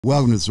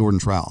Welcome to the Sword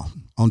and Trowel.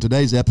 On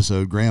today's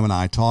episode, Graham and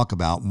I talk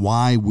about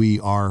why we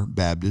are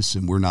Baptists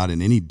and we're not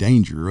in any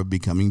danger of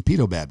becoming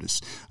pedo-Baptists.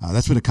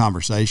 That's been a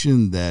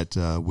conversation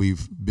that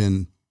we've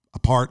been a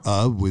part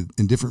of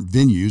in different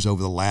venues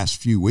over the last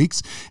few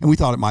weeks, and we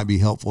thought it might be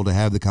helpful to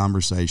have the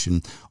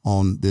conversation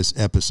on this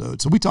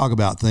episode. So we talk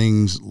about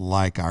things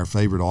like our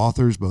favorite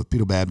authors, both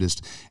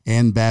pedo-Baptist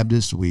and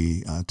Baptist.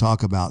 We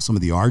talk about some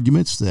of the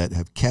arguments that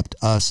have kept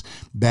us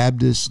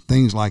Baptists,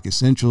 things like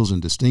essentials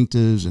and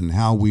distinctives, and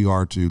how we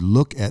are to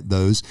look at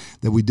those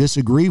that we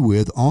disagree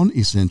with on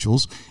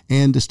essentials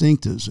and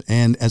distinctives.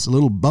 And as a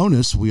little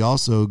bonus, we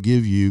also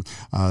give you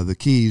the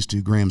keys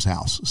to Graham's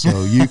house.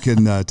 So you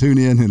can tune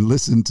in and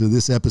listen to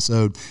this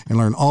episode and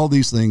learn all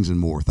these things and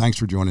more. Thanks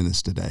for joining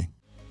us today.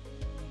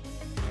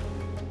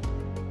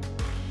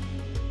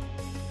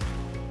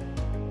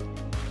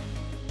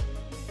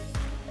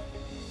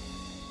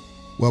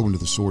 Welcome to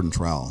the Sword and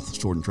Trowel. The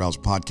Sword and Trowel is a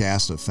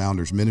podcast of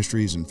Founders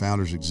Ministries, and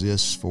Founders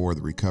exists for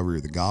the recovery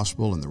of the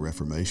gospel and the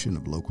reformation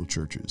of local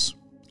churches.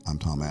 I'm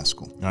Tom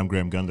Askell. I'm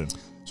Graham Gundon.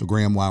 So,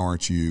 Graham, why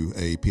aren't you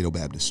a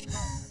pedo-Baptist?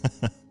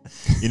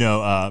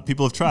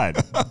 People have tried.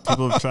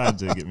 People have tried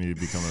to get me to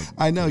become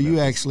a I know you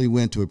actually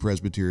went to a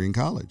Presbyterian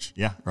college.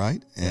 Yeah.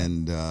 Right?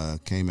 And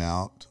came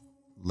out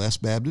less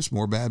Baptist,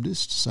 more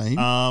Baptist, same?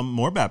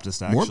 More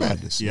Baptist, actually. More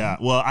Baptist. Yeah.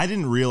 Well, I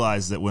didn't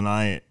realize that when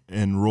I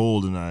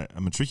enrolled and I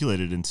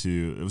matriculated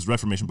into, it was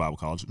Reformation Bible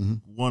College,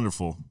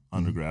 wonderful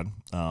undergrad.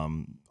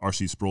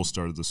 R.C. Sproul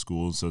started the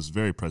school, so it's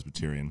very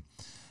Presbyterian.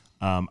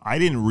 I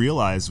didn't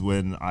realize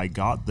when I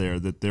got there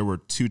that there were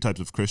two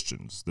types of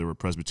Christians. There were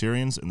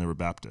Presbyterians and there were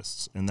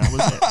Baptists, and that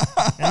was it.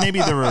 And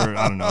maybe there were,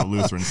 I don't know,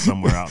 Lutherans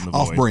somewhere out in the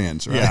void.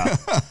 Off-brands, right?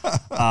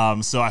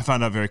 Yeah. So I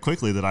found out very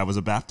quickly that I was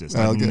a Baptist.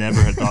 I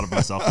never had thought of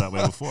myself that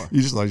way before.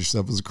 You just thought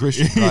yourself as a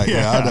Christian, right?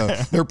 Yeah, I know.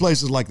 There are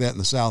places like that in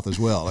the South as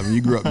well. I mean,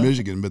 you grew up in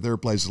Michigan, but there are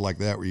places like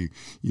that where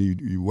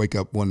you wake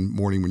up one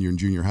morning when you're in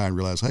junior high and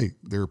realize, hey,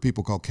 there are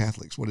people called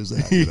Catholics. What is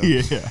that? You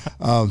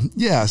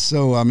know?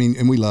 So, I mean,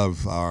 and we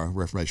love our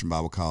Reformation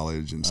Bible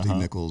College and Steve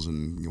Nichols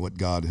and what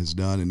God has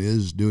done and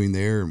is doing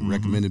there, and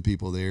recommended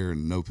people there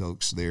and know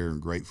folks there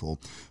and grateful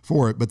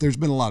for it. But there's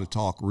been a lot of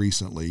talk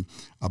recently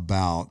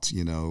about,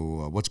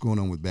 what's going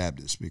on with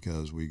Baptists,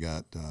 because we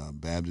got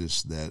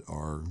Baptists that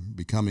are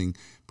becoming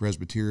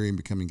Presbyterian,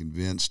 becoming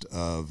convinced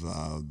of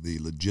the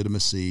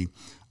legitimacy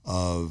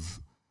of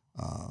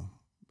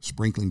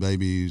sprinkling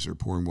babies or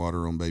pouring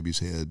water on babies'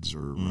 heads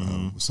or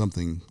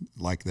something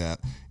like that,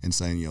 and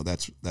saying,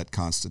 that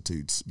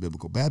constitutes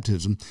biblical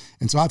baptism.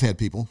 And so I've had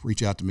people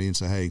reach out to me and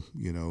say, hey,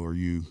 are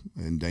you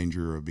in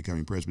danger of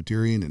becoming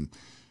Presbyterian? And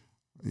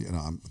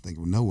I'm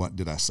thinking, well, no, what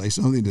did I say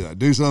something? Did I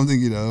do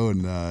something?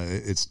 And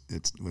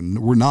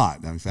we're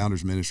not. I mean,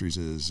 Founders Ministries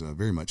is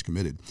very much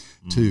committed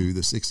to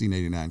the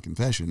 1689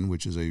 Confession,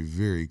 which is a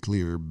very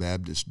clear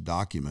Baptist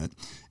document,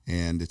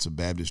 and it's a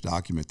Baptist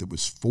document that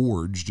was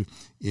forged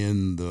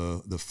in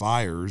the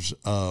fires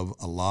of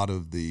a lot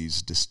of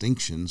these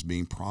distinctions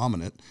being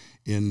prominent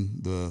in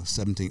the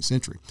 17th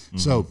century.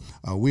 So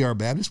we are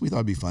Baptists. We thought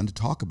it'd be fun to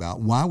talk about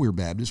why we're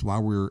Baptists, why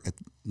we're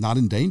not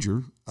in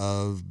danger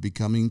of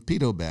becoming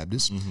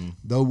pedo-Baptists,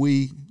 though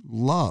we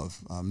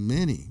love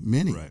many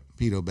right.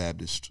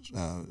 pedo-Baptists.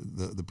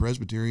 The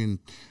Presbyterian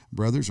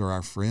brothers are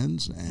our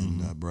friends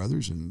and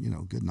brothers,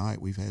 and good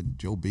night. We've had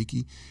Joe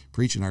Beakey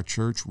preach in our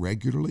church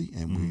regularly,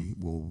 and we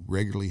will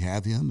regularly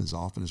have him as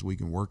often as we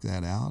can work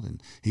that out.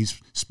 And he's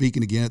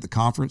speaking again at the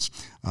conference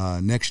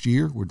next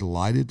year. We're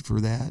delighted for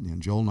that.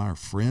 And Joel and I are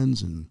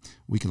friends, and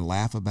we can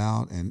laugh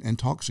about and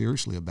talk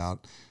seriously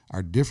about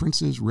our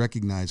differences,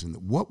 recognizing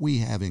that what we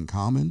have in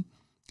common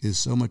is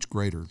so much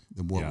greater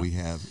than what we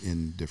have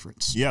in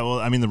difference. Yeah, well,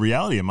 I mean, the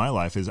reality in my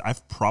life is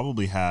I've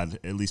probably had,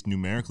 at least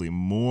numerically,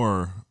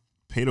 more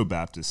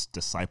pedo-Baptists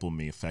disciple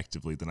me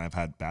effectively than I've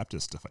had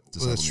Baptists disciple me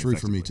effectively. Well, that's true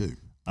for me, too.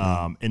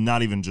 And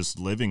not even just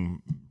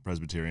living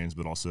Presbyterians,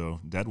 but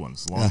also dead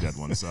ones, long dead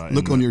ones.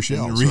 Look on your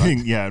shelves, reading,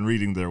 right? Yeah, and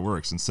reading their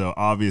works. And so,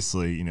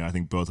 obviously, I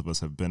think both of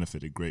us have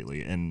benefited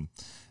greatly. And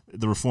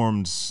the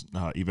Reformed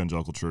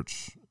Evangelical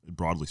Church,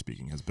 broadly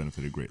speaking, has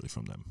benefited greatly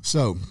from them.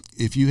 So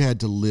if you had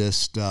to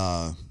list,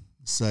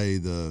 say,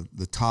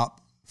 the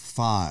top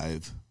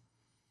 5,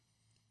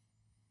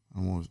 I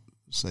want to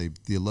say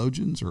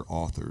theologians or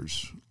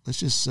authors, let's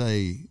just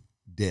say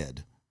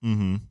dead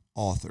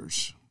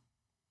authors,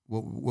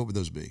 what would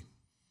those be?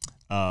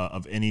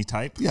 Of any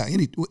type? Yeah,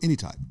 any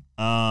type.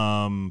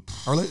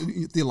 Or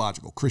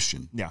theological,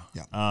 Christian. Yeah.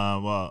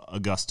 Well,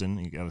 Augustine,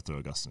 you got to throw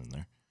Augustine in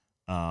there.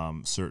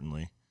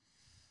 Certainly.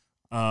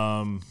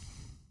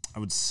 I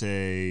would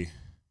say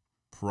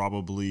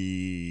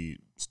probably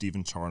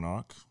Stephen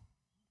Charnock.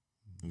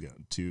 We got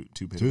two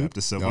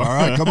Baptists so far. All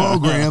right, come on,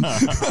 Graham.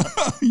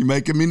 You're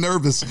making me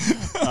nervous.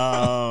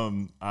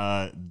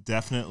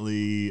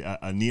 Definitely,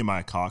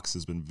 Nehemiah Cox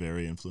has been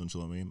very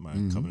influential on me in my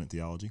covenant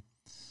theology.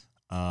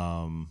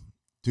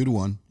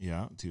 2-1.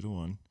 Yeah,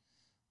 2-1.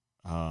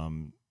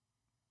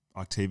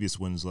 Octavius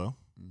Winslow,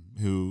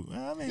 who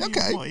maybe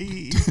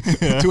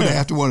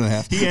 2.5 to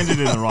 1.5. He ended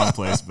in the wrong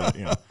place, but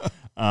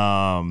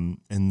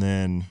and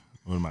then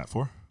what am I at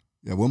 4?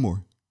 Yeah, one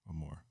more. One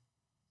more.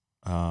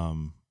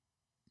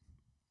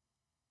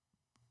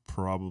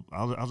 Probably.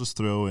 I'll just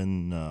throw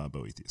in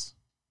Boethius.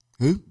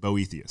 Who?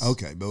 Boethius.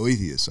 Okay,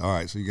 Boethius. All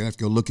right, so you're going to have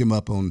to go look him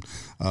up on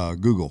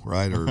Google,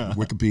 right, or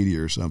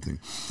Wikipedia or something.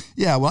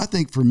 Yeah, well, I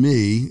think for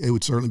me, it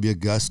would certainly be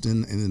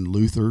Augustine and then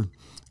Luther.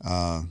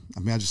 I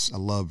mean, I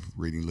love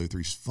reading Luther.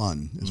 He's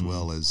fun as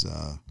well as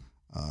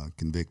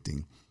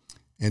convicting.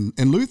 And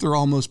Luther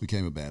almost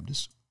became a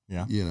Baptist.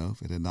 Yeah. You know,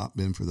 if it had not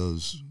been for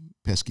those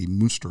pesky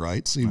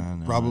Munsterites, he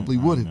probably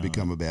would have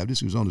become a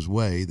Baptist. He was on his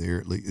way there,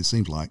 at least, it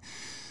seems like.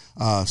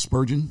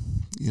 Spurgeon,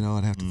 you know,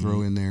 I'd have to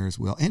throw in there as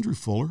well. Andrew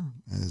Fuller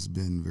has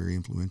been very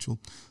influential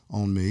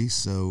on me.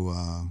 So,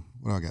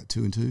 what do I got?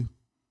 2 and 2?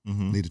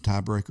 Need a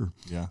tiebreaker?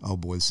 Yeah. Oh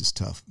boy, this is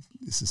tough.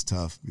 This is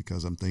tough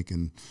because I'm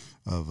thinking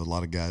of a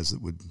lot of guys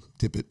that would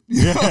tip it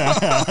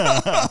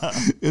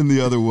in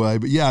the other way.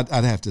 But yeah,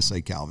 I'd have to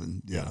say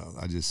Calvin. You know,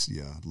 I just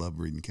love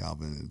reading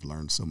Calvin and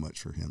learned so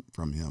much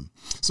from him.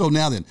 So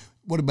now then,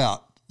 what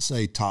about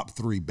say top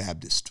 3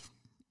 Baptist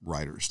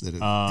writers that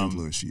have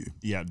influenced you?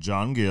 Yeah,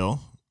 John Gill.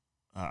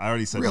 I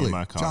already said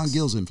Nehemiah Cox. John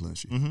Gill's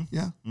influenced you.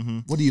 Yeah.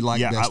 What do you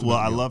like? Best I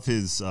Gill? love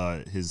his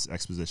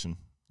exposition.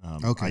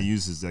 I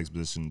use his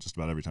exposition just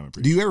about every time I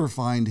preach. Do you ever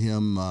find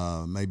him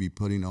maybe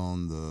putting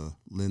on the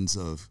lens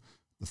of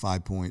the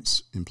 5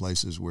 points in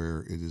places where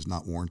it is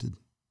not warranted?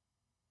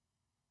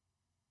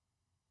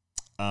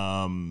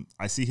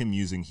 I see him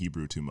using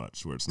Hebrew too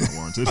much where it's not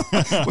warranted.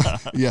 Well,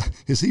 yeah,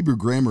 his Hebrew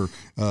grammar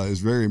is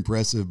very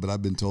impressive, but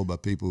I've been told by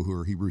people who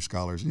are Hebrew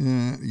scholars,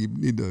 you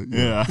need to.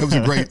 It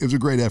was a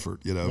great effort,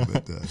 you know.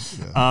 But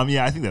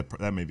I think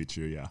that may be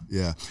true. Yeah.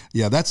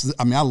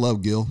 I mean, I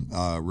love Gill.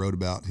 Wrote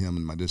about him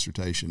in my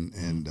dissertation,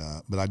 and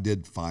but I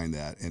did find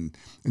that, and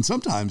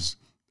sometimes,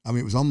 I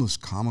mean, it was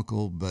almost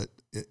comical, but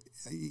I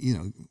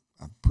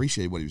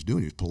appreciate what he was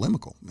doing. He was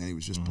polemical, man. He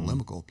was just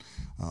polemical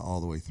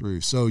all the way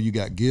through. So you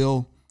got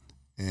Gill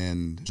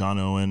and John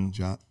Owen.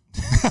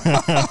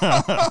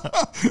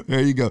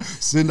 There you go.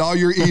 Send all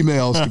your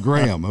emails to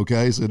Graham,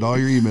 okay? Send all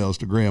your emails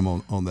to Graham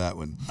on that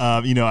one.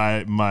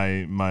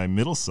 My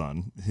middle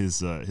son,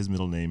 his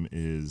middle name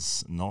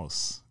is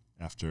Nollis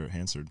after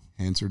Hansard.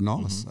 Hansard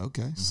Nollis.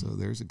 Okay, so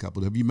there's a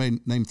couple. Have you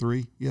named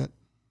 3 yet?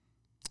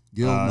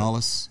 Gill,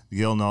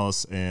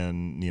 Nollis,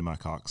 and Nehemiah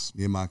Cox.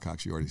 Nehemiah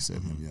Cox, you already said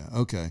him. Yeah.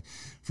 Okay.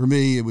 For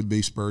me, it would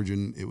be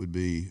Spurgeon. It would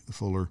be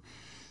Fuller.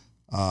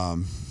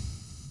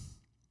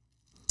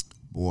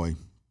 Boy,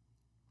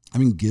 I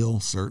mean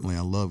Gill certainly.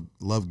 I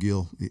love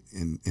Gill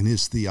in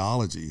his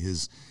theology,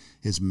 his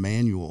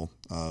manual.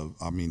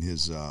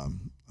 His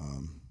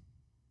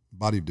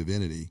body of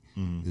divinity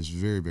is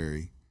very,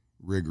 very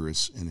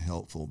rigorous and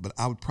helpful. But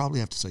I would probably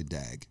have to say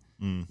Dagg.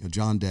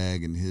 John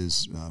Dagg and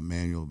his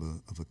manual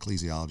of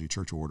ecclesiology,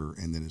 church order,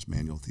 and then his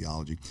manual of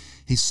theology.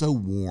 He's so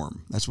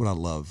warm. That's what I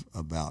love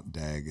about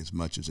Dagg as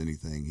much as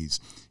anything.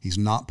 He's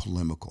not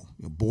polemical.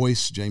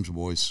 James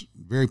Boyce,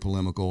 very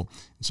polemical.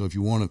 And so if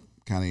you want to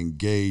kind of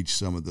engage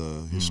some of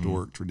the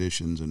historic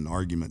traditions and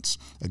arguments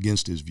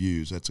against his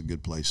views, that's a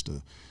good place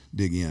to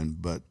dig in.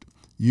 But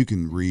you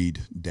can read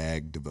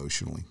Dagg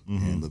devotionally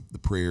and the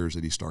prayers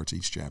that he starts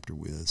each chapter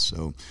with.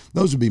 So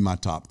those would be my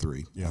top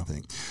 3, I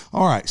think.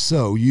 All right,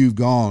 so you've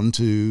gone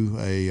to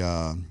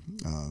a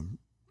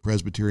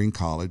Presbyterian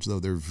college,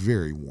 though they're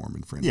very warm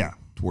and friendly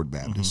toward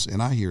Baptists.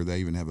 And I hear they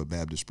even have a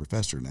Baptist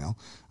professor now.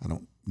 I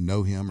don't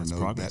know him or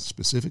know that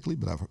specifically,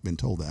 but I've been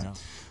told that.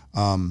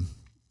 Yeah.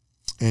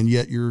 And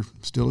yet you're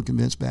still a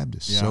convinced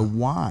Baptist. Yeah. So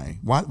why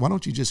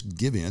don't you just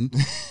give in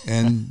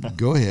and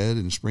go ahead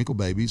and sprinkle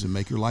babies and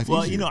make your life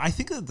easier? Well, I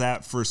think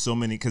that for so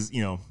many, because,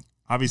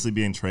 obviously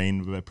being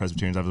trained by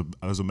Presbyterians,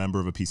 I was a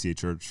member of a PCA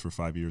church for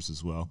 5 years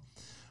as well.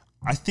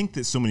 I think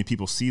that so many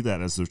people see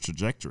that as their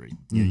trajectory.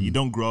 You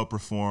don't grow up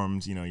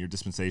Reformed, you're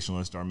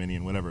dispensationalist,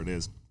 Arminian, whatever it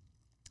is,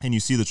 and you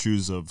see the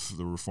truths of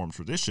the Reformed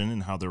tradition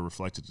and how they're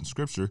reflected in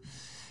Scripture.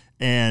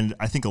 And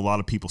I think a lot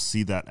of people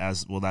see that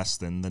as, well, that's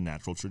then the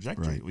natural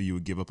trajectory. Right. Well, you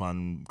would give up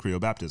on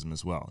credo-baptism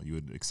as well. You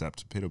would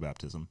accept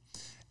paedo-baptism.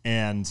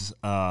 And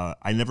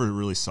I never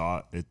really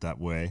saw it that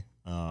way.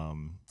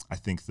 I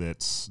think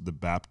that the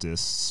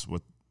Baptists,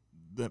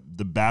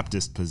 the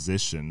Baptist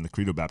position, the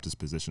credo-Baptist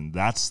position,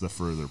 that's the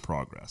further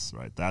progress,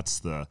 right?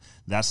 That's the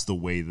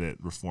way that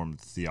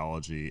Reformed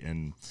theology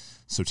and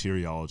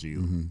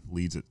soteriology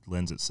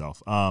lends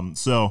itself.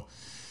 So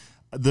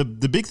the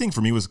big thing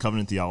for me was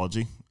covenant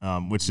theology,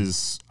 which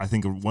is, I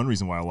think, one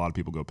reason why a lot of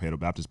people go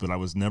paedo-Baptist, but I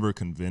was never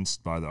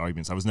convinced by the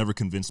arguments. I was never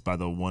convinced by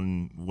the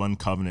one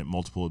covenant,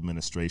 multiple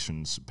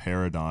administrations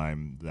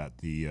paradigm that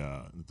the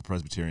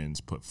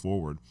Presbyterians put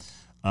forward.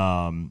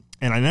 And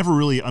I never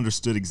really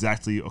understood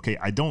exactly, okay,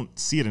 I don't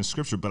see it in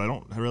Scripture, but I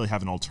don't really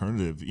have an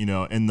alternative. In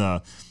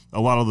a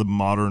lot of the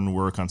modern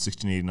work on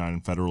 1689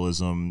 and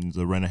federalism,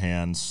 the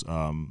Renahans,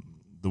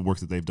 the work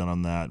that they've done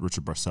on that,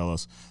 Richard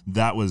Barcelos,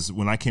 that was,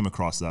 when I came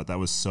across that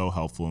was so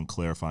helpful in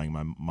clarifying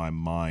my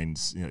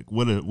mind's,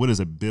 what is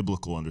a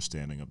biblical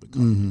understanding of the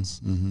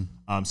covenants.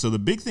 So the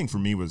big thing for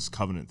me was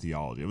covenant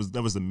theology.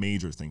 That was the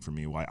major thing for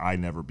me, why I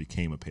never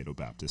became a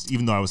Paedo-Baptist,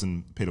 even though I was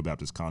in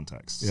Paedo-Baptist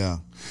context. Yeah.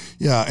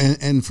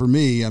 And for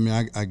me, I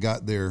mean, I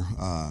got there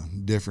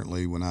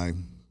differently when I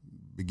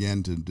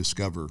began to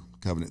discover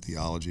covenant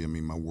theology. I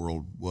mean, my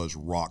world was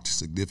rocked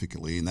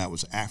significantly, and that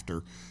was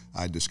after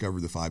I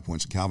discovered the 5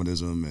 points of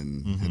Calvinism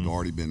and had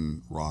already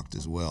been rocked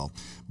as well.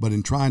 But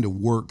in trying to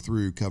work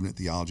through covenant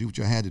theology, which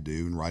I had to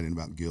do, and writing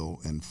about Gill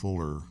and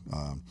Fuller,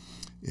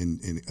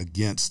 in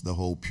against the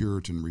whole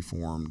Puritan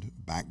Reformed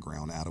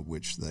background out of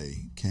which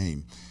they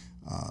came,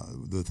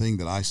 the thing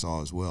that I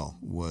saw as well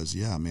was,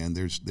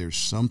 there's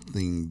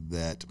something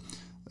that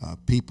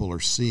people are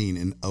seeing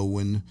in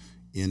Owen,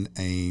 in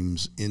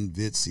Ames, in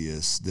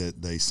Vitzius,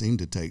 that they seem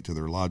to take to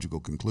their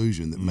logical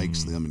conclusion that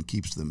makes them and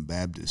keeps them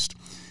Baptist.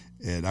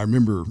 And I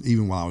remember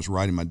even while I was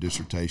writing my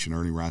dissertation,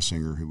 Ernie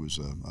Reisinger, who was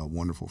a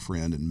wonderful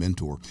friend and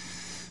mentor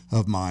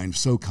of mine,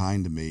 so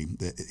kind to me,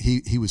 that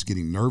he was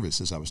getting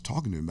nervous as I was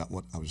talking to him about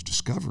what I was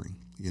discovering.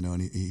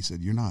 And he said,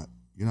 You're not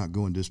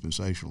going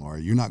dispensational, are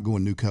you? You're not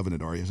going New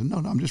Covenant, are you? I said, No,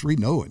 I'm just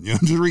reading Owen.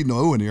 I'm just reading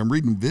Owen here. I'm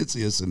reading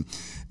Vitzius,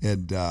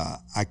 and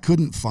I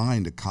couldn't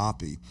find a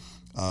copy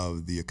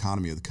of The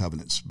Economy of the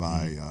Covenants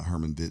by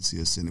Herman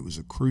Vitzius, and it was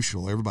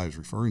everybody was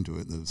referring to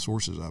it, the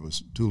sources I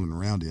was tooling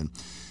around in.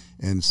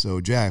 And so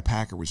J.I.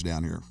 Packer was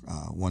down here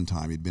one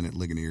time. He'd been at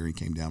Ligonier. He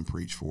came down and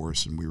preached for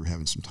us, and we were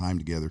having some time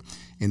together.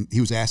 And he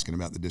was asking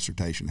about the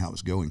dissertation, how it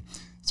was going.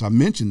 So I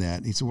mentioned that,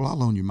 and he said, well, I'll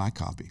loan you my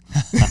copy.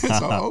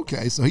 So,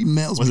 okay. So he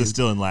mails me. Was it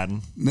still in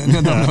Latin?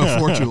 No,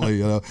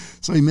 fortunately.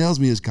 So he mails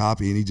me his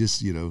copy, and he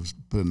just,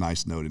 put a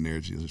nice note in there.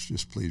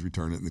 Just please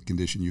return it in the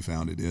condition you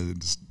found it in,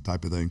 this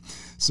type of thing.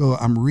 So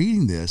I'm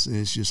reading this, and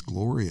it's just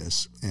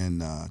glorious.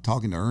 And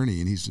talking to Ernie,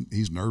 and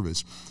he's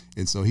nervous.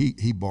 And so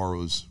he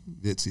borrows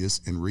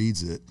Vitzius and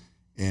reads it.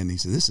 And he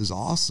said, this is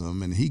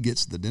awesome. And he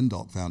gets the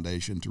Dindalk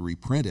Foundation to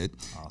reprint it.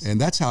 Awesome.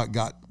 And that's how it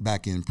got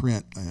back in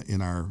print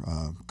in our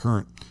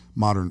current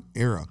modern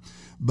era.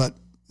 But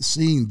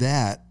seeing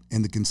that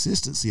and the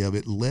consistency of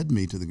it led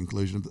me to the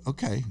conclusion of,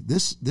 okay,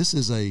 this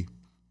is a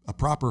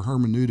proper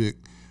hermeneutic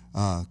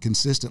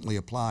consistently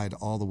applied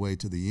all the way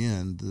to the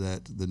end,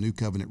 that the new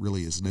covenant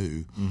really is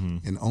new.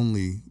 And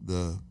only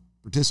the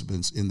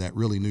participants in that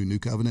really new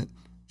covenant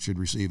should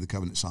receive the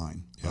covenant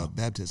sign of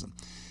baptism.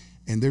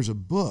 And there's a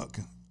book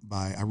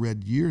I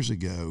read years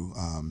ago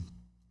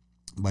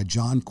by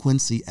John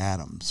Quincy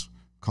Adams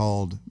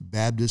called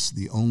Baptists,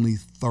 the Only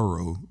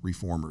Thorough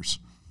Reformers.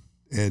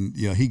 And,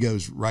 he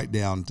goes right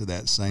down to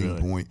that same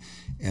point.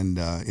 And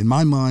in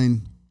my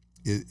mind,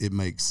 it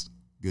makes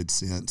good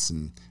sense.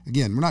 And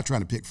again, we're not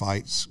trying to pick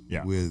fights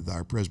with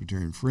our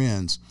Presbyterian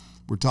friends.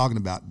 We're talking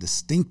about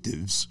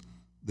distinctives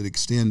that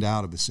extend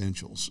out of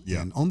essentials.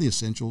 And on the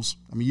essentials,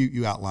 I mean,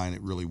 you outline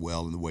it really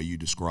well in the way you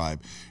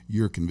describe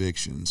your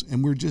convictions.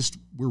 And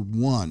we're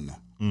one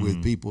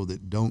with people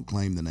that don't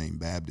claim the name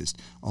Baptist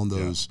on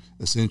those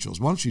essentials.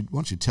 Why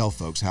don't you tell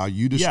folks how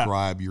you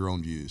describe your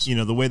own views?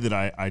 The way that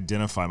I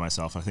identify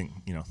myself, I think,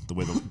 the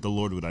way the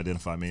Lord would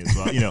identify me as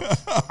well.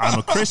 I'm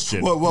a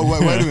Christian. Wait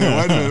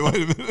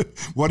a minute.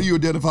 What are you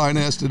identifying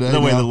as today?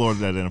 The way the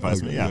Lord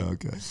identifies me.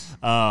 Okay.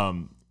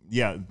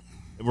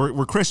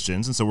 We're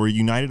Christians, and so we're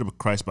united with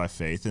Christ by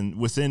faith. And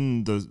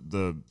within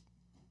the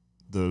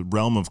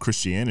realm of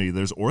Christianity,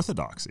 there's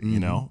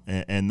orthodoxy,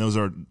 and those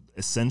are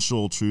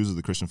essential truths of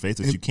the Christian faith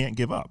that you can't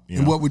give up.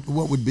 And what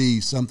would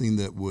be something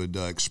that would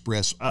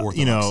express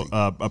orthodoxy?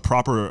 A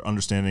proper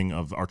understanding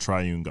of our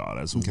triune God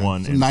as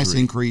one. So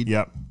Nicene Creed.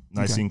 Yep,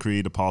 Nicene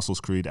Creed,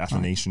 Apostles' Creed,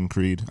 Athanasian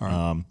Creed.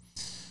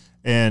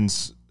 And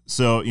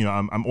so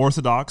I'm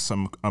Orthodox.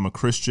 I'm a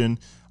Christian.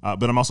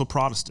 But I'm also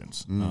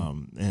Protestant,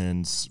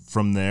 and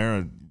from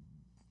there,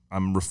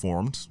 I'm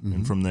Reformed,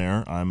 and from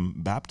there, I'm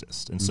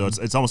Baptist. And so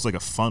it's almost like a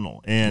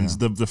funnel. And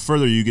the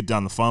further you get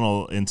down the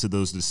funnel into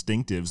those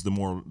distinctives,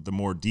 the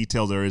more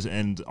detail there is,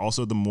 and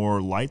also the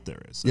more light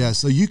there is.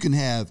 So you can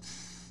have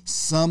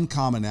some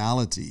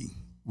commonality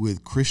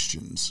with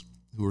Christians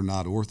who are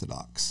not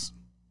Orthodox.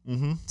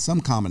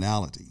 Some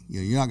commonality.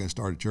 You're not going to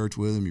start a church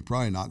with them. You're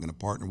probably not going to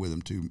partner with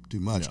them too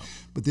much. No.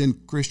 But then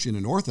Christian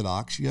and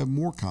Orthodox, you have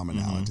more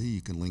commonality.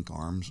 You can link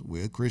arms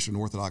with Christian,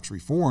 Orthodox,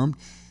 Reformed,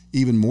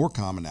 even more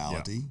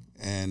commonality.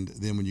 And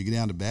then when you get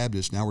down to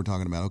Baptist, now we're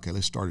talking about, okay,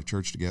 let's start a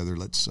church together.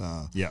 Let's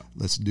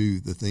do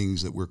the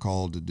things that we're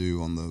called to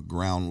do on the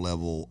ground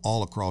level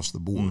all across the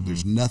board.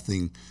 There's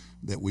nothing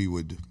that we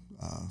would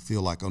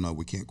feel like, oh no,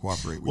 we can't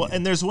cooperate with you.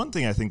 And there's one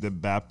thing I think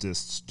that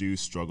Baptists do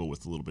struggle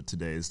with a little bit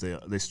today is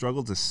they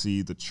struggle to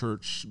see the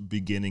church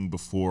beginning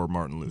before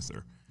Martin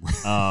Luther.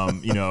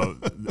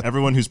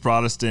 Everyone who's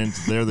Protestant,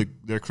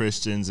 they're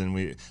Christians,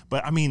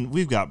 but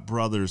we've got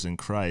brothers in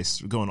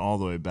Christ going all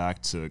the way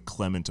back to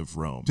Clement of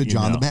Rome, to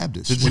John the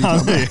Baptist, to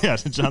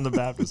John the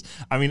Baptist.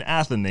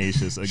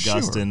 Athanasius,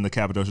 Augustine, the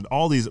Cappadocian,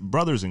 all these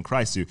brothers in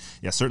Christ who,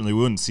 certainly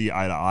we wouldn't see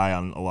eye to eye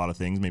on a lot of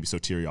things. Maybe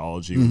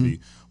soteriology would be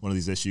one of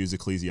these issues,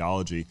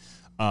 ecclesiology.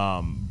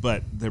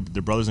 But they're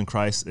brothers in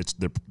Christ.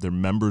 They're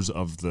members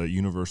of the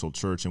universal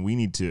church, and we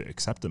need to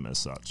accept them as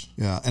such.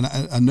 Yeah, and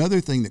another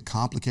thing that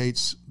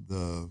complicates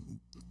the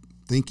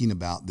thinking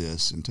about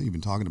this and even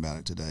talking about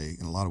it today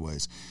in a lot of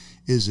ways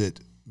is that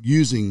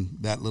using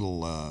that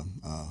little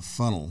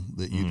funnel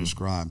that you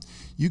described,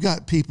 you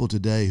got people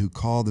today who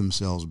call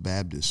themselves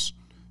Baptists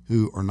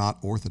who are not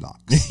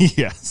Orthodox.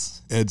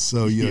 Yes. And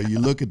so, you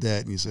look at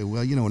that and you say,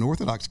 well, an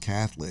Orthodox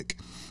Catholic,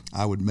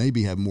 I would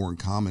maybe have more in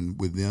common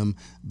with them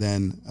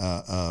than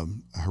a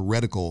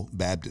heretical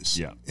Baptist.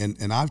 Yeah.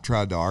 And I've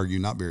tried to argue,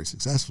 not very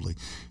successfully,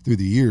 through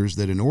the years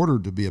that in order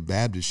to be a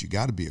Baptist, you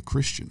got to be a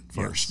Christian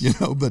first,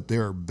 Yes. But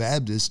there are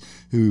Baptists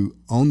who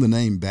own the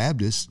name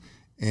Baptist,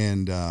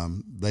 and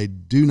they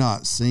do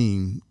not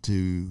seem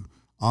to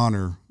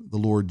honor the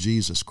Lord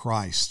Jesus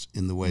Christ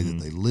in the way that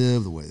they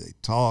live, the way they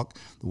talk,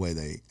 the way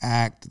they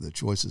act, the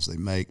choices they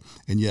make,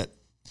 and yet.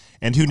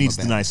 And who needs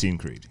the Nicene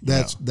Creed?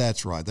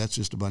 That's right. That's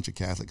just a bunch of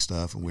Catholic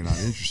stuff, and we're not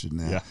interested in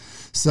that. Yeah.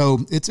 So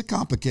it's a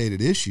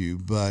complicated issue,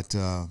 but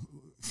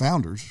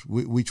founders,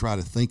 we try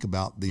to think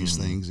about these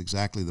things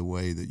exactly the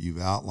way that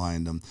you've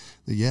outlined them.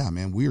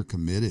 That, we are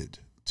committed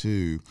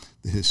to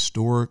the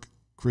historic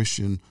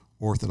Christian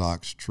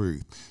Orthodox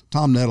truth.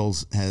 Tom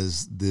Nettles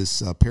has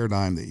this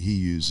paradigm that he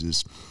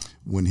uses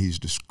when he's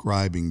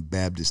describing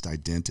Baptist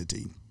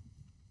identity.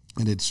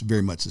 And it's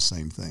very much the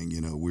same thing.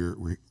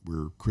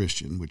 We're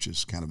Christian, which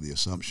is kind of the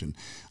assumption.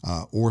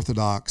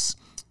 Orthodox,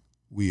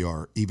 we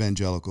are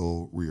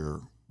evangelical, we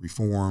are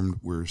Reformed,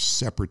 we're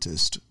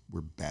separatist,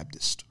 we're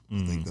Baptist.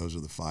 I think those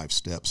are the 5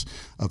 steps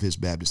of his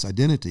Baptist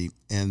identity,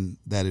 and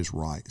that is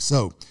right.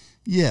 So,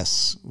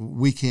 yes,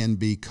 we can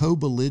be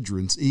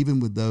co-belligerents even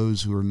with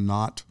those who are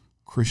not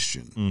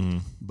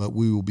Christian, but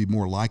we will be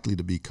more likely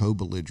to be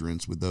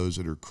co-belligerents with those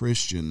that are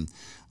Christian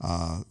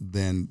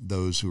than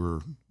those who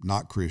are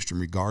not Christian,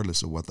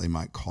 regardless of what they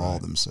might call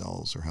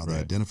themselves or how they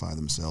identify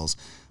themselves.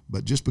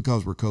 But just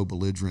because we're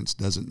co-belligerents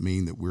doesn't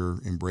mean that we're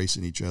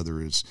embracing each other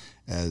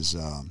as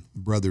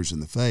brothers in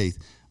the faith.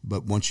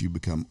 But once you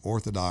become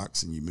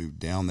Orthodox and you move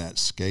down that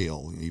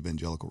scale,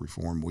 evangelical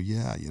Reform, we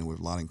have a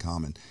lot in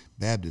common.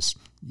 Baptists,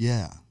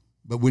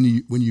 but when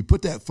you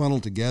put that funnel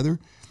together.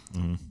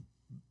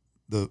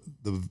 The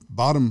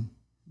bottom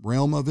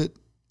realm of it,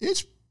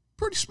 it's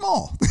pretty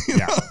small.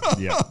 Yeah,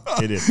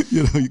 it is.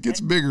 It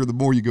gets bigger the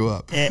more you go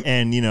up.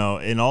 And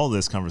in all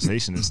this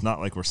conversation, it's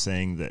not like we're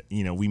saying that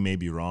we may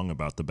be wrong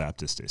about the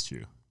Baptist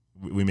issue.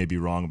 We may be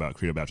wrong about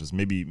credo baptism.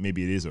 Maybe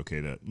it is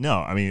okay to. No,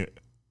 I mean,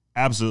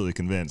 absolutely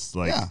convinced.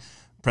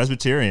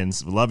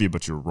 Presbyterians love you,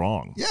 but you're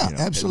wrong. Yeah,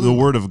 absolutely. The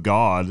Word of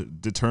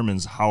God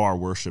determines how our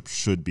worship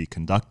should be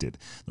conducted.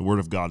 The Word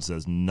of God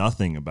says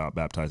nothing about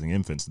baptizing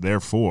infants.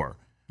 Therefore,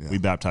 we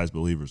baptize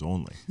believers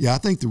only. Yeah, I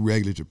think the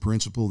regulative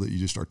principle that you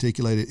just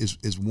articulated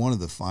is one of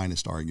the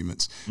finest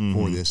arguments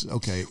for this.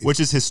 Okay, which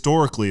is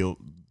historically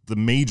the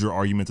major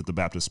argument that the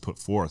Baptists put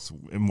forth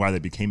and why they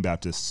became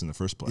Baptists in the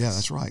first place. Yeah,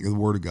 that's right. The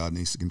Word of God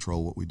needs to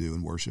control what we do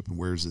in worship, and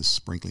where's this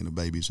sprinkling of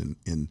babies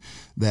in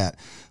that?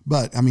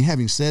 But,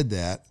 having said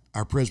that,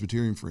 our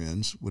Presbyterian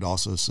friends would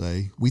also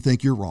say, we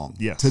think you're wrong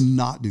to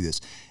not do this.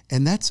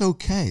 And that's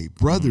okay.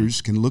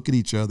 Brothers can look at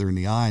each other in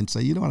the eye and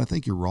say, I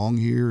think you're wrong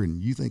here,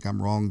 and you think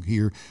I'm wrong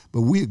here.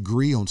 But we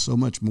agree on so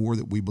much more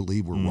that we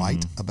believe we're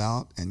right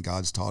about, and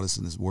God's taught us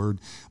in His Word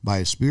by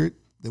His Spirit,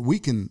 that we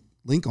can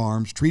link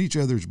arms, treat each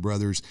other as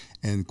brothers,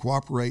 and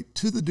cooperate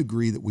to the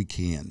degree that we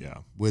can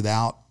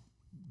without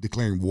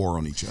declaring war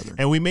on each other.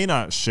 And we may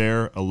not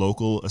share a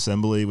local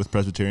assembly with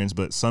Presbyterians,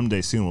 but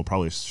someday soon we'll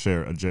probably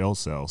share a jail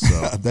cell.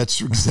 So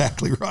that's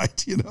exactly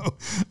right.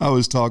 I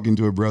was talking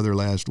to a brother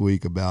last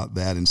week about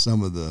that and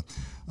some of the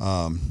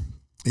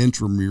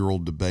intramural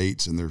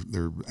debates, and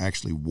they're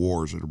actually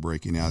wars that are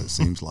breaking out, it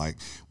seems like,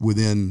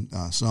 within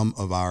some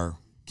of our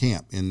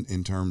camp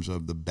in terms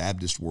of the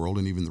Baptist world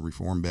and even the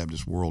Reformed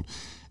Baptist world.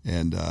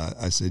 And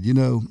I said,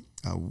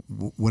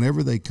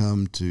 whenever they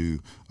come to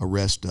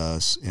arrest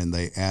us and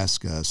they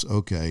ask us,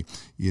 okay,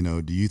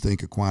 do you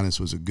think Aquinas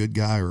was a good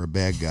guy or a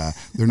bad guy?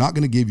 They're not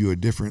going to give you a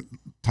different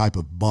type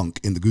of bunk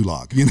in the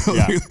gulag.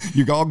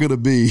 You're all going to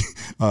be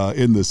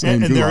in the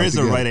same. And gulag there is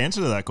together. a right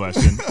answer to that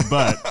question,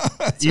 but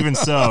even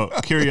so,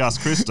 Kyrios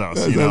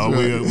Christos.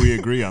 Right. we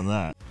agree on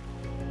that.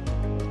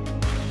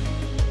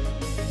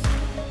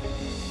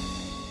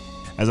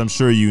 As I'm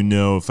sure you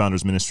know,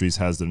 Founders Ministries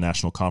has their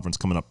national conference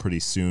coming up pretty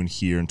soon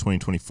here in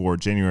 2024,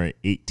 January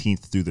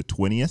 18th through the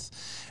 20th.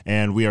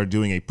 And we are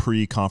doing a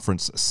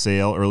pre-conference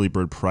sale, early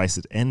bird price.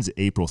 It ends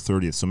April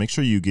 30th, so make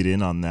sure you get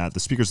in on that. The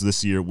speakers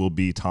this year will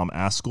be Tom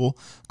Askell,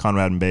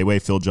 Conrad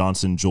Mbewe, Phil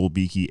Johnson, Joel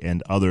Beakey,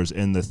 and others.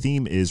 And the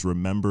theme is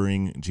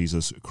Remembering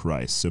Jesus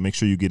Christ. So make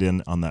sure you get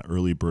in on that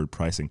early bird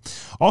pricing.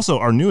 Also,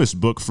 our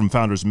newest book from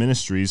Founders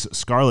Ministries,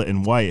 Scarlet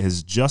and White,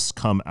 has just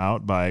come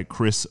out by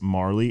Chris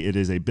Marley. It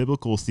is a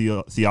biblical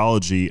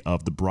theology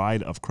of the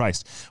Bride of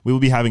Christ. We will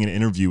be having an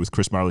interview with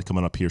Chris Marley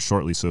coming up here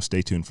shortly, so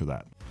stay tuned for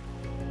that.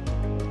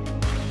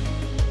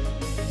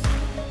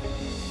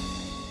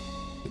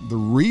 The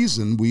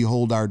reason we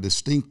hold our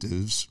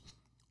distinctives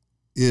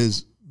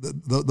is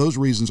those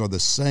reasons are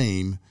the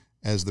same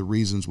as the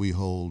reasons we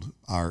hold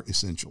our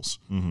essentials.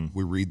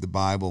 We read the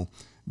Bible,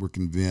 we're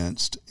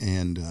convinced,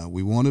 and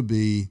we want to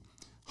be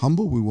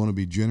humble, we want to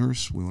be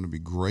generous, we want to be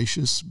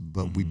gracious,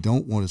 but we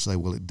don't want to say,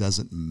 well, it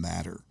doesn't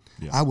matter.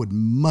 Yeah. I would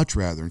much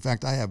rather, in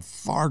fact, I have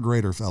far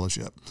greater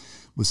fellowship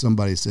with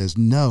somebody that says,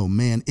 no,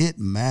 man, it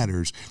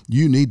matters.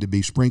 You need to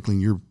be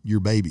sprinkling your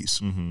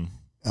babies,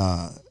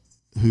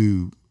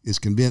 who is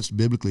convinced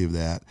biblically of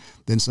that,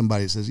 than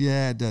somebody that says,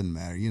 yeah, it doesn't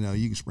matter. You know,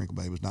 you can sprinkle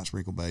babies, not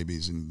sprinkle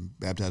babies, and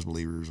baptize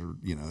believers, or,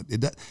 you know,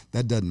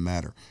 that doesn't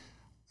matter.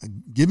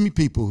 Give me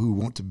people who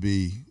want to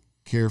be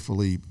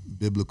carefully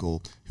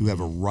biblical, who have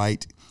a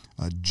right,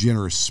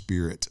 generous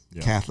spirit,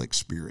 Catholic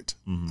spirit,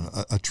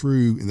 a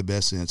true, in the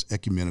best sense,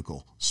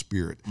 ecumenical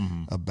spirit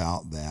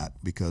about that,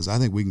 because I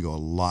think we can go a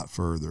lot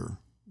further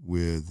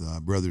with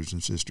brothers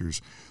and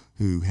sisters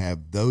who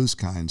have those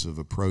kinds of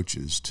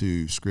approaches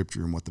to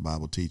Scripture and what the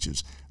Bible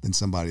teaches than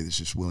somebody that's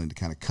just willing to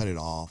kind of cut it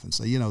off and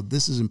say, you know,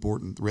 this is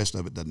important, the rest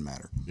of it doesn't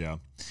matter. Yeah.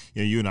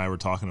 Yeah, you and I were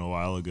talking a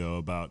while ago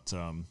about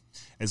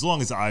as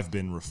long as I've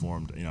been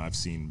Reformed, you know, I've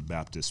seen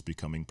Baptists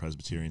becoming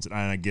Presbyterians, and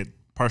I get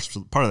part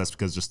of that's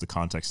because just the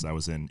context I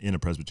was in a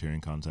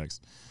Presbyterian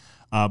context.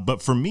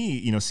 But for me,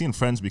 you know, seeing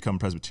friends become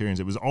Presbyterians,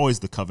 it was always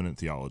the covenant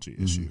theology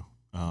issue.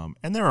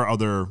 And there are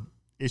other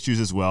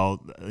issues as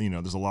well. You know,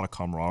 there's a lot of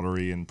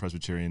camaraderie in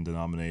Presbyterian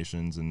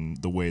denominations and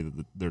the way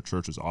that their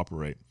churches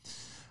operate.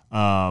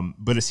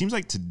 But it seems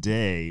like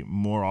today,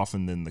 more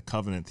often than the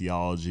covenant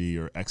theology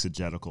or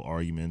exegetical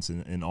arguments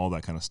and all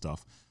that kind of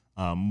stuff,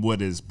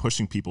 what is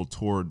pushing people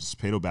towards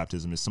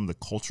paedobaptism is some of the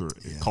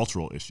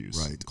cultural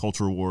issues,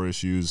 cultural war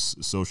issues,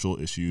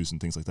 social issues,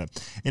 and things like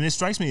that. And it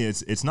strikes me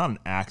it's not an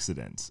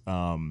accident.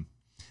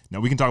 Now,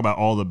 we can talk about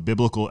all the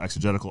biblical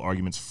exegetical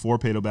arguments for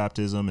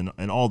paedobaptism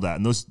and all that,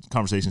 and those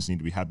conversations need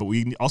to be had. But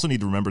we also need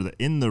to remember that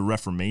in the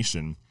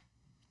Reformation,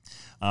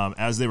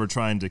 as they were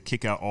trying to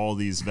kick out all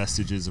these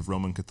vestiges of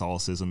Roman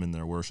Catholicism in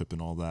their worship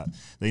and all that,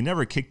 they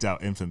never kicked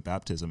out infant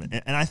baptism.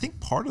 And I think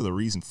part of the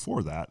reason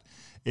for that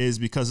is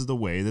because of the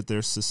way that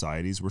their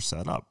societies were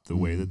set up, the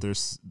way that their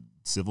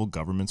civil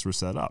governments were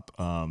set up.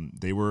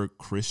 They were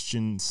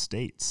Christian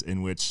states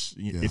in which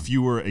if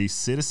you were a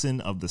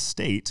citizen of the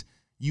state,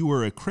 you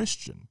were a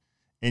Christian.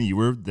 And you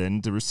were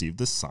then to receive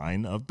the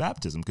sign of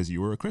baptism because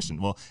you were a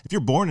Christian. Well, if you're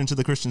born into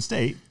the Christian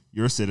state,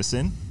 you're a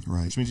citizen,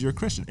 which means you're a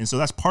Christian. And so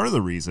that's part of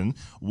the reason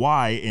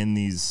why in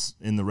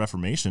the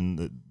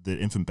Reformation, the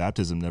infant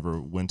baptism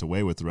never went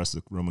away with the rest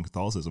of Roman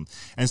Catholicism.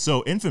 And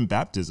so infant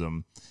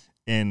baptism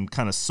and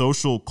kind of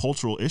social,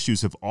 cultural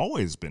issues have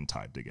always been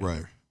tied together.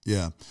 Right.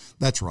 Yeah,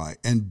 that's right.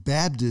 And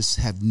Baptists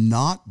have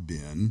not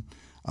been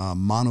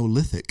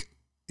monolithic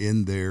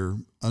in their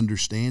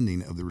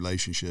understanding of the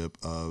relationship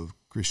of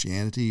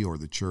Christianity or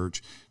the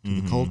church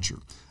to the culture.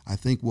 I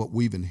think what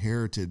we've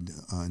inherited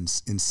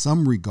in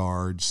some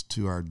regards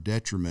to our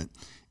detriment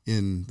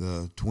in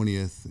the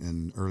 20th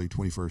and early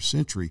 21st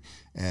century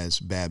as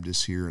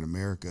Baptists here in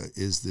America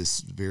is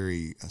this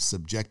very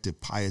subjective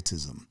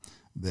pietism,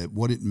 that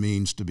what it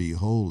means to be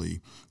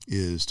holy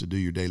is to do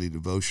your daily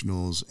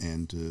devotionals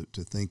and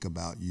to think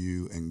about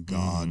you and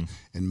God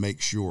and make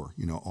sure,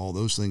 you know, all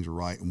those things are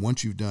right. And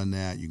once you've done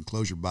that, you can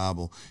close your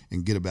Bible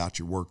and get about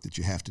your work that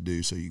you have to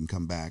do so you can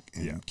come back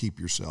and keep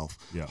yourself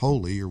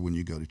holy, or when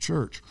you go to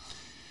church.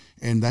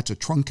 And that's a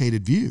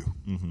truncated view.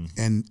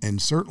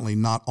 And certainly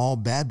not all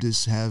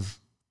Baptists have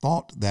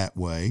thought that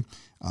way.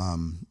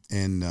 You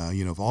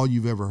know, if all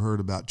you've ever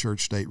heard about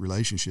church-state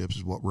relationships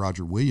is what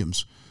Roger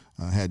Williams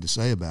had to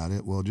say about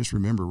it, well, just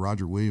remember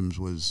Roger Williams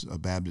was a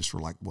Baptist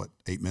for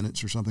 8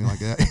 minutes or something like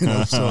that. You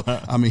know, so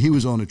I mean, he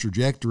was on a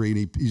trajectory,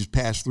 and he's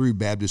passed through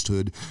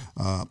Baptisthood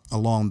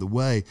along the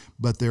way.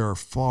 But there are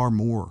far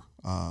more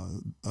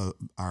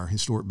our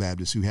historic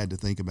Baptists who had to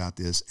think about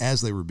this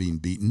as they were being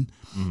beaten,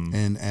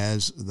 and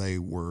as they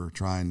were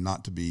trying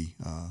not to be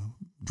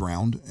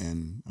drowned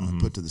and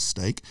put to the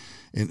stake,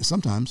 and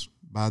sometimes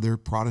by their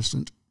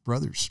Protestant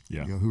brothers,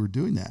 you know, who were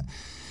doing that.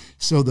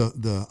 So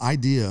the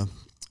idea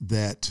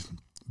that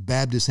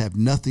Baptists have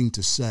nothing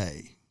to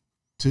say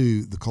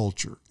to the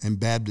culture, and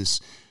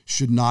Baptists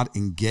should not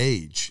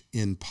engage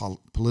in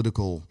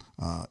political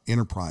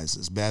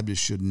enterprises. Baptists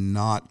should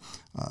not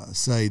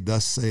say,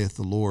 "Thus saith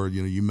the Lord."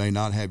 You know, you may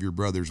not have your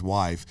brother's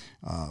wife.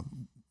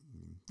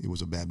 It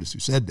was a Baptist who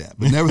said that,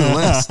 but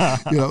nevertheless,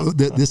 you know,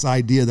 this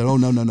idea that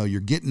no,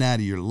 you're getting out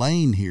of your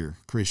lane here,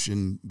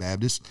 Christian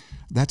Baptist,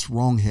 that's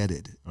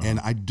wrongheaded. And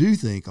I do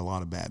think a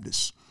lot of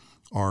Baptists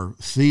are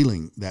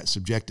feeling that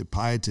subjective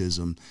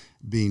pietism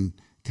being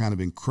kind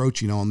of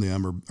encroaching on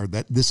them, or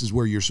that this is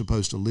where you're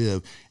supposed to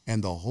live,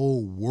 and the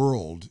whole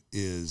world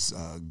is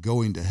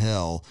going to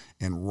hell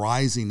and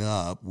rising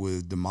up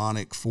with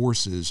demonic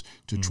forces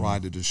to try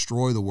to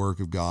destroy the work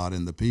of God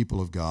and the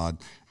people of God.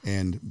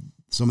 And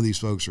some of these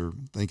folks are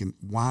thinking,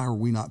 why are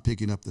we not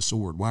picking up the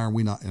sword? Why are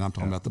we not, and I'm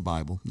talking about the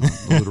Bible, not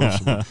the literal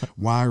sword.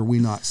 Why are we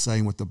not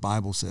saying what the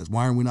Bible says?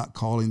 Why are we not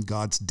calling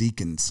God's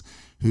deacons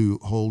who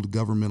hold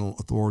governmental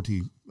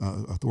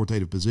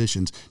authoritative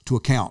positions to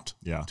account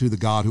to the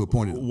God who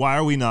appointed them? Why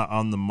are we not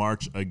on the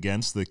march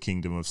against the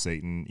kingdom of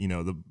Satan? You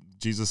know,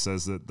 Jesus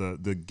says that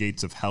the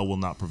gates of hell will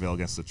not prevail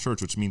against the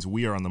church, which means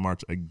we are on the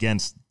march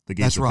against the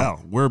gates of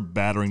hell. We're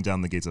battering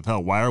down the gates of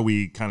hell. Why are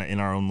we kind of in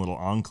our own little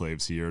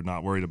enclaves here,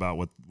 not worried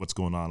about what's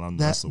going on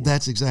the rest of the world?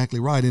 That's exactly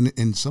right.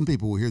 And some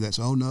people will hear that,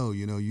 say, oh, no,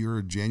 you're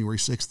a January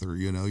 6th, or,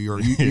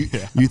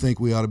 you think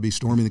we ought to be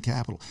storming the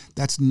Capitol.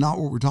 That's not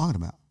what we're talking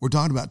about. We're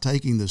talking about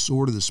taking the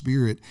sword of the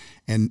Spirit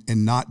and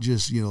not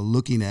just,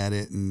 looking at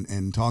it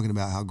and talking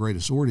about how great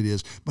a sword it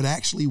is, but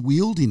actually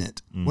wielding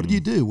it. Mm-hmm. What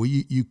do? Well,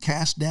 you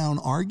cast down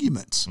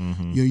arguments.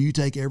 Mm-hmm. You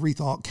take every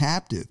thought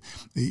captive.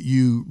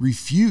 You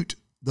refute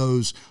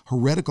those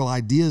heretical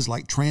ideas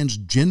like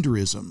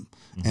transgenderism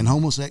and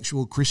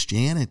homosexual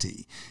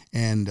Christianity,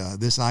 and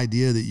this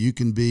idea that you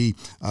can be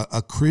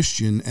a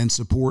Christian and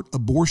support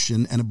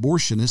abortion and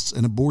abortionists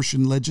and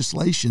abortion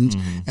legislations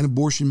and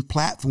abortion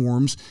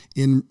platforms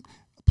in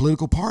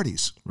political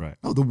parties. Right.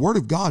 No, the Word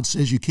of God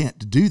says you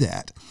can't do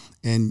that.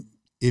 And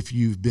if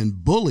you've been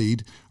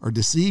bullied or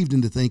deceived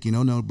into thinking,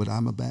 oh, no, but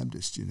I'm a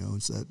Baptist,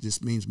 so that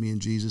just means me and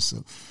Jesus.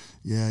 So,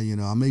 yeah,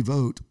 I may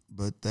vote,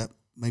 but that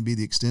may be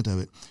the extent of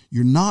it.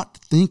 You're not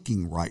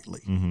thinking rightly.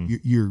 Mm-hmm.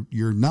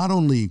 You're not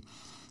only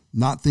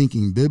not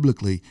thinking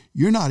biblically,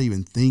 you're not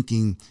even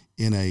thinking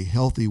in a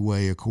healthy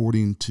way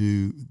according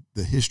to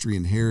the history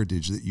and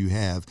heritage that you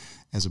have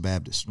as a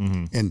Baptist.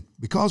 Mm-hmm. And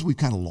because we've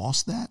kind of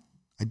lost that,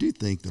 I do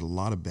think that a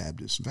lot of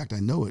Baptists, in fact, I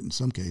know it in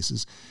some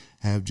cases,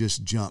 have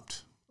just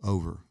jumped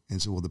over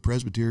and said, well, the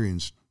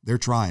Presbyterians, they're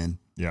trying.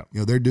 Yeah.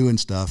 They're doing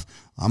stuff.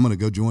 I'm going to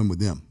go join with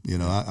them.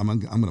 I'm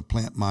going to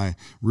plant my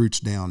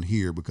roots down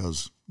here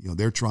because,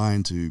 they're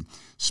trying to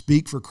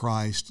speak for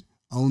Christ,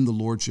 own the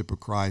lordship of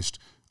Christ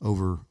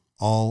over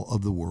all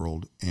of the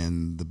world.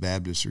 And the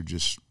Baptists are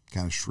just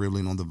kind of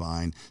shriveling on the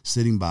vine,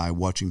 sitting by,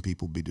 watching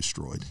people be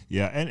destroyed.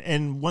 Yeah,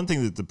 and one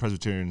thing that the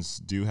Presbyterians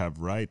do have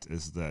right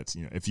is that,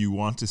 if you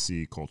want to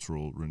see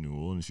cultural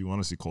renewal and if you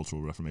want to see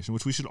cultural reformation,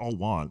 which we should all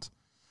want,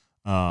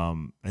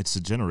 it's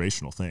a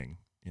generational thing.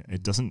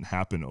 It doesn't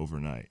happen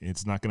overnight.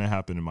 It's not going to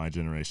happen in my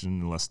generation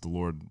unless the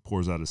Lord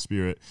pours out His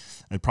Spirit.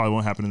 It probably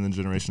won't happen in the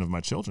generation of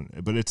my children.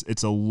 But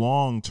it's a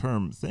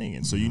long-term thing,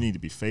 and so you need to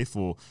be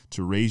faithful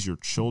to raise your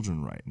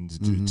children right and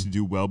to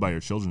do well by your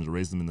children, to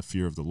raise them in the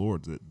fear of the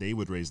Lord, that they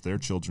would raise their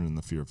children in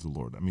the fear of the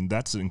Lord. I mean,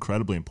 that's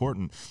incredibly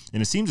important,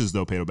 and it seems as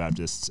though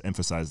Paedo-Baptists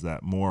emphasize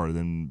that more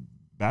than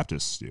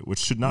Baptists do, which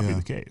should not be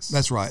the case.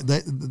 That's right.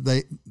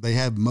 They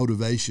have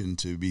motivation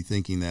to be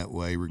thinking that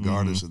way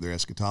regardless of their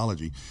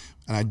eschatology.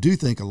 And I do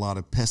think a lot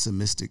of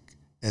pessimistic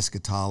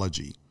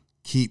eschatology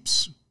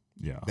keeps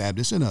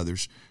Baptists and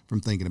others from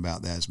thinking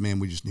about that. As, man,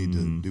 we just need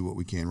to do what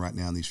we can right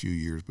now in these few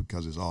years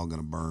because it's all going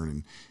to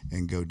burn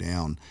and go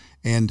down.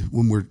 And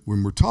when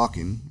we're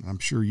talking, I'm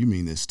sure you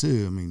mean this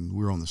too, I mean,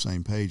 we're on the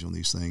same page on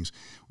these things.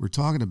 We're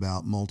talking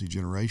about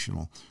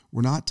multi-generational.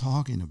 We're not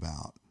talking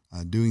about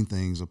doing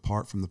things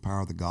apart from the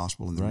power of the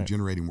gospel and the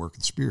regenerating work of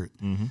the Spirit.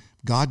 Mm-hmm.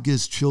 God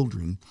gives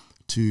children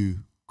to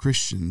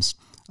Christians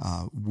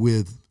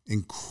with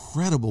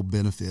incredible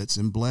benefits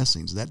and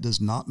blessings. That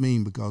does not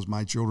mean because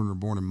my children are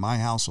born in my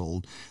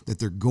household that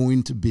they're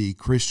going to be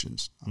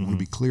Christians. I want to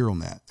be clear on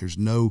that. There's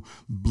no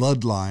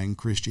bloodline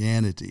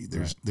Christianity.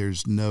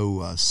 There's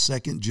no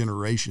second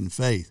generation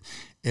faith.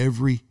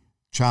 Every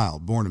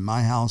child born in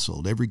my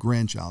household, every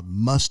grandchild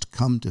must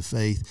come to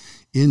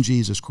faith in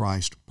Jesus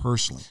Christ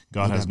personally.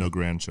 God has no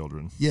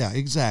grandchildren. Yeah,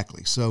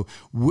 exactly. So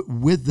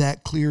with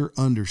that clear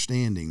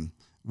understanding,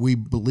 we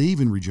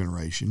believe in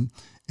regeneration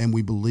and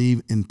we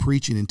believe in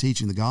preaching and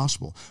teaching the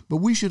gospel. But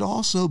we should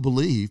also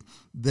believe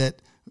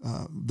that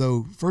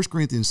though 1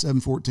 Corinthians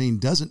 7:14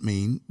 doesn't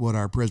mean what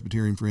our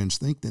Presbyterian friends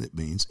think that it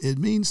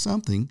means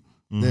something.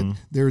 That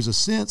there is a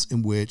sense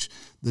in which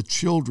the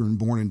children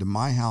born into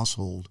my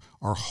household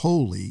are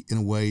holy in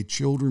a way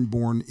children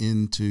born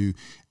into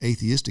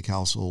atheistic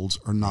households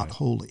are not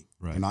holy.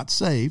 Right. They're not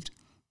saved.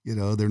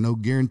 They're no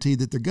guarantee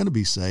that they're going to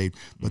be saved,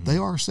 but they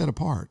are set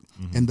apart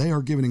and they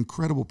are given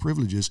incredible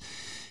privileges.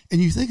 And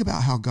you think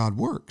about how God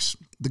works.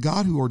 The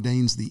God who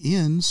ordains the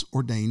ends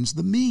ordains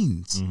the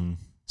means.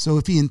 So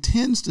if He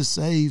intends to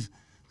save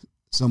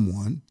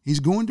someone,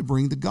 He's going to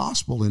bring the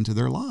gospel into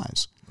their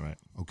lives. Right.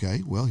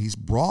 Okay, well, He's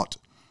brought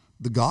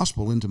the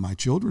gospel into my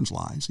children's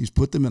lives. He's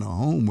put them in a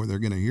home where they're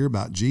going to hear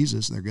about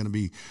Jesus and they're going to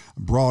be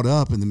brought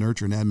up in the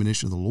nurture and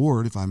admonition of the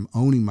Lord. If I'm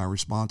owning my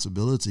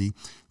responsibility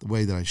the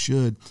way that I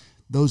should,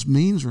 those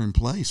means are in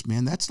place,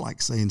 man. That's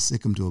like saying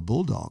sick 'em to a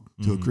bulldog,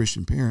 to a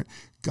Christian parent.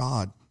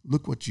 God,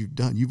 look what you've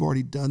done. You've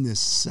already done this.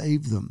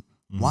 Save them.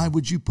 Why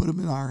would you put them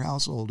in our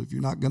household if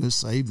you're not going to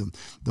save them?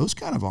 Those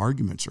kind of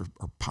arguments are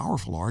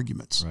powerful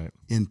arguments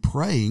in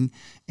praying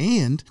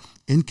and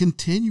in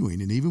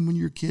continuing. And even when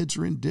your kids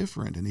are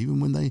indifferent and even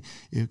when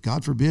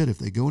God forbid, if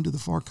they go into the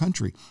far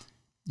country,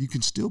 you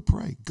can still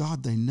pray.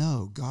 God, they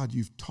know. God,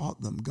 you've taught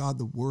them. God,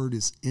 the word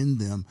is in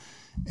them.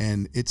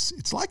 And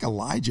it's like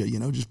Elijah,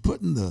 just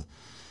putting the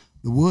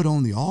wood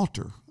on the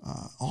altar.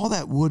 All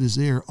that wood is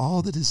there.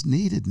 All that is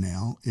needed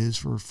now is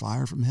for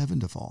fire from heaven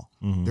to fall.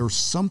 There's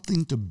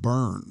something to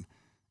burn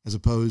as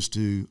opposed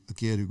to a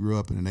kid who grew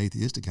up in an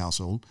atheistic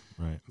household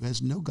who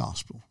has no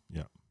gospel.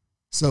 Yeah.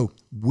 So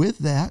with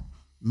that,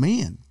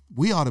 man,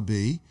 we ought to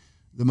be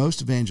the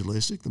most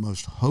evangelistic, the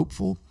most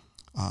hopeful,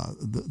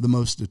 the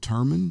most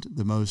determined,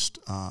 the most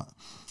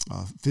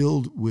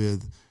filled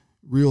with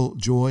real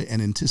joy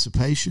and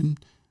anticipation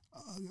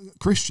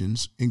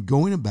Christians in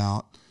going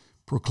about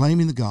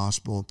proclaiming the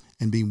gospel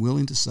and being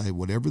willing to say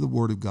whatever the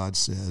Word of God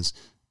says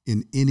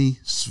in any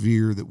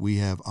sphere that we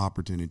have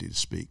opportunity to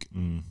speak.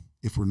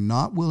 If we're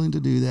not willing to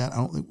do that, I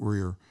don't think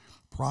we're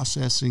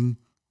processing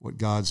what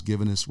God's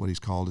given us, what He's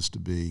called us to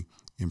be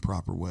in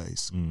proper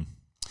ways.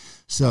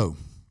 So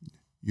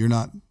you're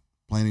not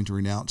planning to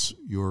renounce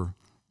your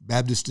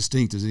Baptist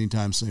distinctives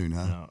anytime soon,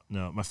 huh?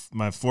 No.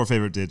 My 4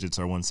 favorite digits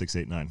are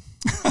 1689.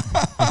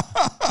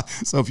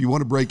 So if you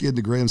want to break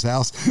into Graham's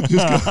house, just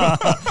go. All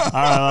right,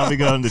 I'll be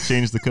going to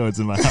change the codes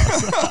in my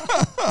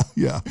house.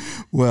 Yeah.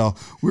 Well,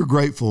 we're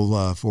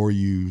grateful for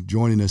you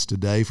joining us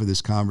today for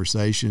this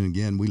conversation.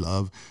 Again, we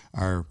love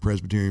our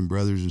Presbyterian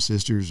brothers and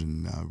sisters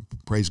and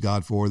praise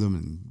God for them,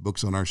 and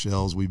books on our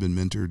shelves. We've been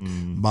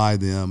mentored by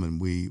them, and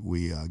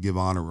we give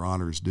honor where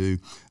honor is due.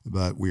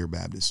 But we are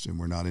Baptists, and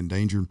we're not in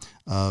danger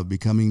of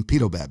becoming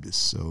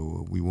pedo-Baptists.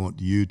 So we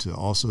want you to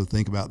also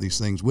think about these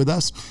things with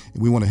us,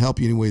 and we want to help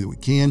you any way that we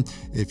can.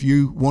 If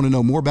you want to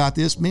know more about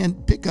this, man,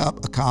 pick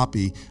up a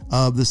copy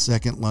of the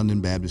Second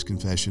London Baptist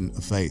Confession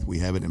of Faith. We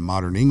have it in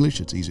modern English.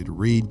 It's easy to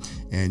read,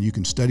 and you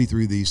can study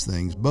through these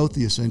things, both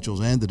the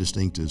essentials and the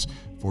distinctives,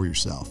 for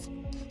yourself.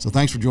 So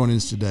thanks for joining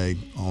us today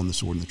on The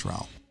Sword and the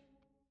Trowel.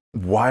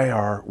 Why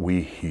are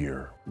we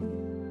here?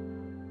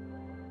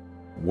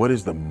 What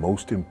is the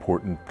most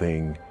important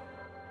thing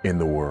in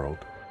the world?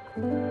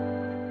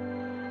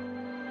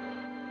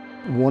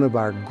 One of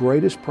our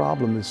greatest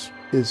problems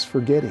is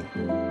forgetting.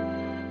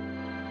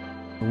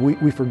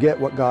 We forget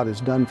what God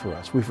has done for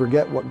us. We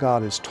forget what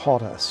God has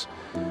taught us.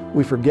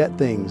 We forget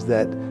things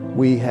that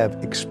we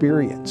have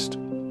experienced.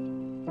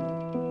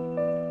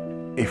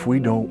 If we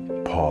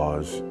don't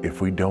pause, if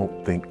we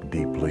don't think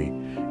deeply,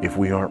 if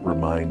we aren't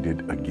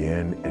reminded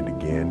again and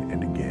again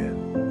and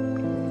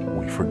again,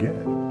 we forget.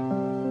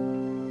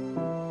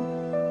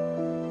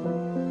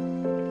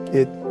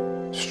 It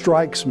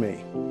strikes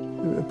me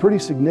pretty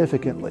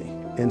significantly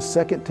in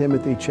 2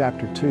 Timothy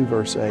chapter 2,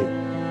 verse 8,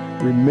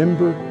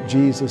 remember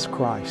Jesus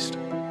Christ.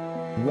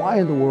 Why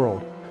in the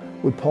world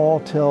would Paul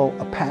tell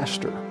a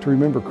pastor to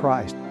remember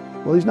Christ?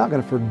 Well, he's not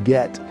going to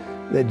forget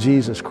that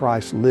Jesus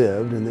Christ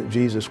lived and that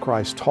Jesus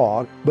Christ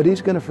taught, but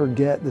he's going to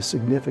forget the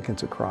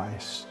significance of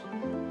Christ.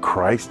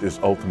 Christ is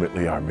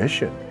ultimately our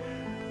mission.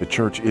 The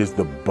church is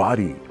the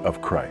body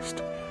of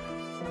Christ.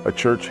 A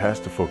church has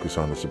to focus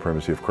on the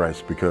supremacy of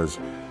Christ because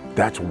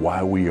that's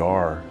why we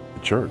are the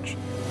church.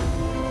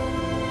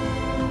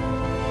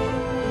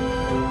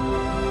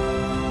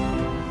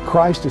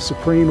 Christ is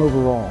supreme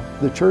over all.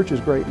 The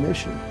church's great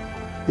mission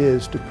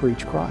is to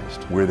preach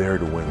Christ. We're there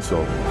to win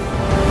souls.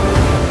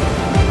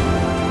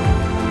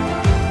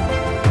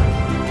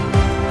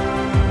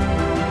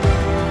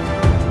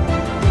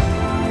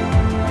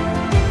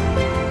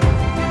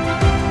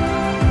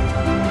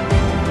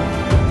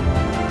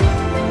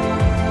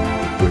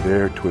 We're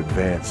there to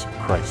advance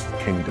Christ's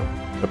kingdom.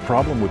 The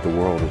problem with the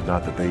world is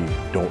not that they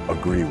don't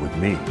agree with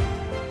me.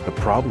 The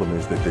problem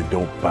is that they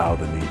don't bow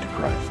the knee to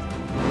Christ.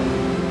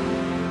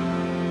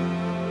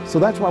 So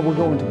that's why we're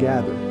going to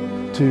gather,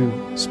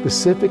 to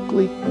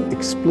specifically,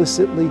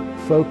 explicitly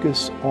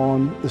focus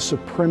on the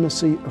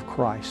supremacy of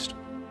Christ,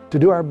 to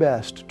do our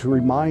best to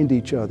remind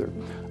each other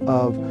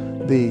of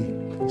the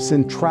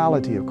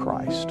centrality of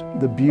Christ,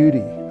 the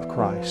beauty of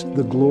Christ,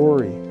 the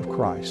glory of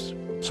Christ.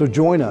 So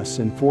join us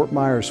in Fort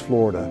Myers,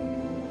 Florida,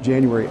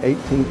 January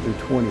 18th through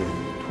 20th,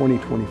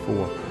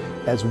 2024,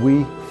 as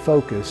we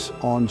focus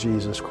on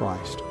Jesus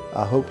Christ.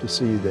 I hope to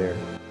see you there.